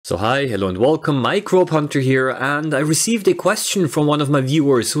So hi, hello and welcome, Microbehunter here, and I received a question from one of my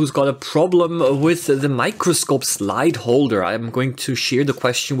viewers who's got a problem with the microscope slide holder. I'm going to share the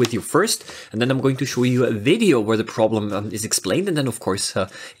question with you first, and then I'm going to show you a video where the problem is explained, and then of course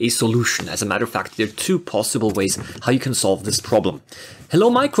a solution. As a matter of fact, there are two possible ways how you can solve this problem.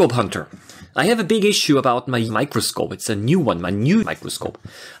 Hello Microbehunter. I have a big issue about my microscope. It's a new one, my new microscope.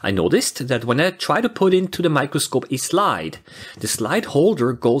 I noticed that when I try to put into the microscope a slide, the slide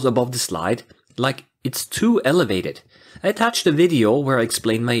holder goes above the slide like it's too elevated. I attached a video where I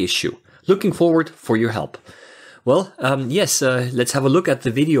explain my issue. Looking forward for your help. Well, let's have a look at the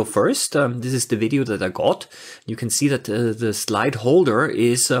video first. This is the video that I got. You can see that the slide holder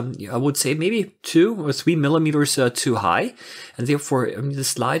is, I would say, maybe 2 or 3 millimeters too high, and therefore the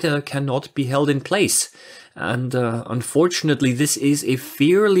slide cannot be held in place. And unfortunately, this is a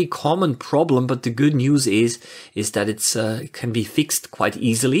fairly common problem, but the good news is that it can be fixed quite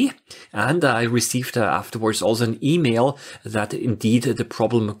easily. And I received afterwards also an email that indeed the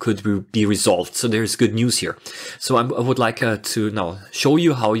problem could be resolved. So there's good news here. So I would like to now show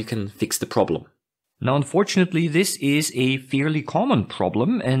you how you can fix the problem. Now, unfortunately, this is a fairly common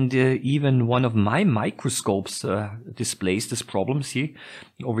problem, and even one of my microscopes displays this problem. See,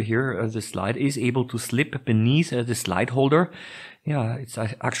 over here, the slide is able to slip beneath the slide holder. Yeah, it's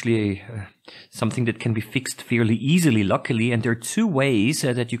actually something that can be fixed fairly easily, luckily, and there are two ways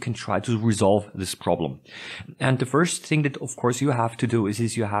that you can try to resolve this problem. And the first thing that, of course, you have to do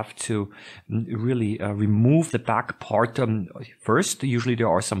is you have to really remove the back part first. Usually there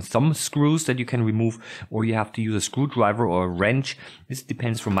are some thumb screws that you can remove, or you have to use a screwdriver or a wrench. This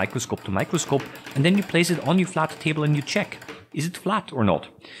depends from microscope to microscope. And then you place it on your flat table and you check, is it flat or not?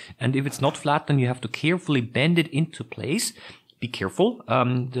 And if it's not flat, then you have to carefully bend it into place. Be careful,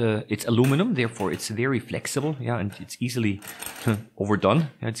 it's aluminum, therefore it's very flexible, yeah, and it's easily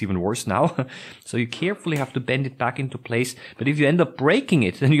overdone. It's even worse now. So you carefully have to bend it back into place. But if you end up breaking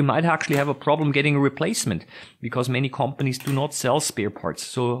it, then you might actually have a problem getting a replacement, because many companies do not sell spare parts.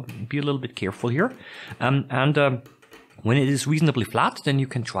 So be a little bit careful here. When it is reasonably flat, then you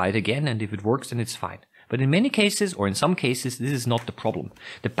can try it again, and if it works, then it's fine. But in many cases, or in some cases, this is not the problem.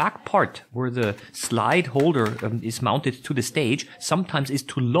 The back part where the slide holder is mounted to the stage sometimes is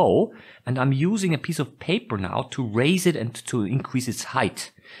too low, and I'm using a piece of paper now to raise it and to increase its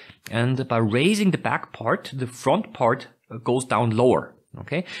height. And by raising the back part, the front part goes down lower.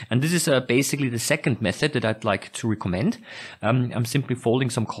 Okay, and this is basically the second method that I'd like to recommend. I'm simply folding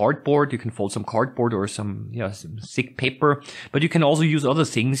some cardboard. You can fold some cardboard or some thick paper, but you can also use other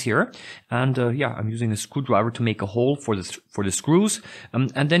things here. And I'm using a screwdriver to make a hole for the screws.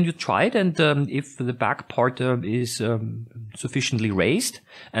 And then you try it, and if the back part is sufficiently raised,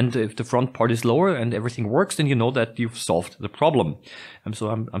 and if the front part is lower and everything works, then you know that you've solved the problem. So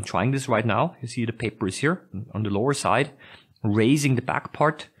I'm trying this right now. You see the paper is here on the lower side, raising the back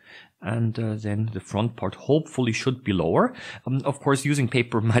part, and then the front part hopefully should be lower. Of course, using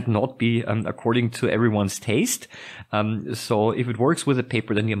paper might not be according to everyone's taste. So if it works with the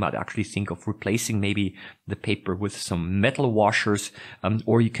paper, then you might actually think of replacing maybe the paper with some metal washers,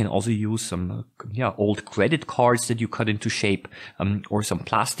 or you can also use some old credit cards that you cut into shape, or some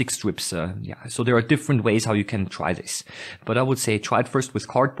plastic strips. So there are different ways how you can try this. But I would say try it first with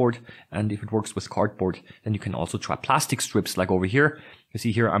cardboard, and if it works with cardboard, then you can also try plastic strips like over here. You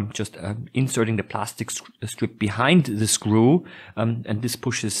see here, I'm just inserting the plastic strip behind the screw, and this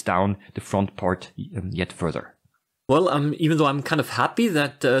pushes down the front part yet further. Well, even though I'm kind of happy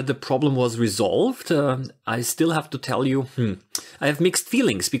that the problem was resolved, I still have to tell you, I have mixed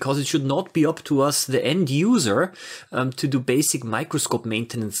feelings, because it should not be up to us, the end user, to do basic microscope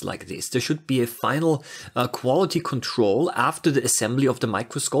maintenance like this. There should be a final quality control after the assembly of the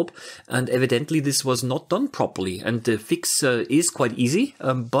microscope, and evidently this was not done properly. And the fix is quite easy,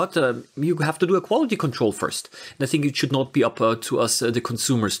 but you have to do a quality control first. And I think it should not be up to us, the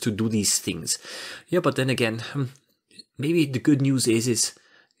consumers, to do these things. Yeah, but then again, maybe the good news is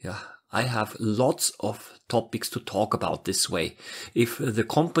I have lots of topics to talk about this way. If the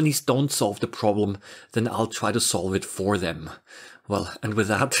companies don't solve the problem, then I'll try to solve it for them. Well, and with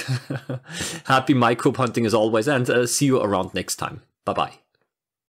that, happy microbe hunting as always, and see you around next time. Bye-bye.